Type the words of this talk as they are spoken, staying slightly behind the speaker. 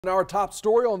Our top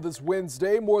story on this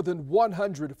Wednesday, more than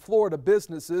 100 Florida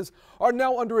businesses are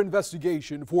now under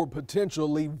investigation for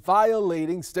potentially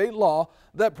violating state law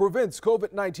that prevents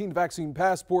COVID-19 vaccine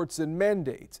passports and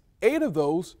mandates. 8 of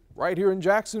those right here in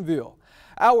Jacksonville.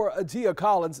 Our Atia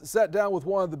Collins sat down with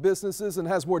one of the businesses and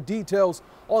has more details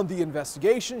on the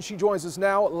investigation. She joins us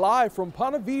now live from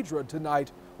Ponte Vedra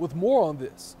tonight with more on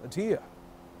this. Atia.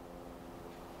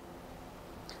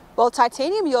 Well,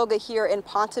 Titanium Yoga here in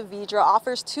Ponte Vedra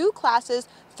offers 2 classes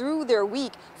through their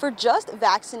week for just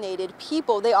vaccinated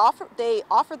people. They offer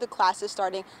the classes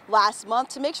starting last month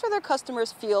to make sure their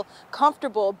customers feel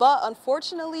comfortable. But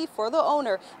unfortunately for the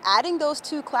owner, adding those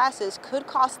 2 classes could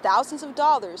cost thousands of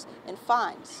dollars in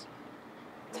fines.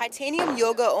 Titanium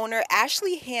Yoga owner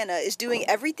Ashley Hanna is doing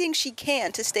everything she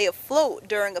can to stay afloat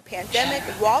during a pandemic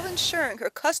while ensuring her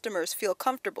customers feel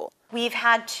comfortable. We've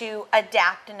had to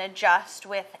adapt and adjust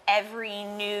with every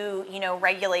new,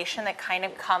 regulation that kind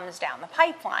of comes down the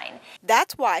pipeline.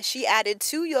 That's why she added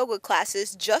 2 yoga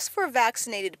classes just for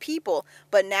vaccinated people.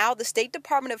 But now the State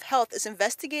Department of Health is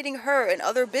investigating her and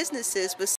other businesses with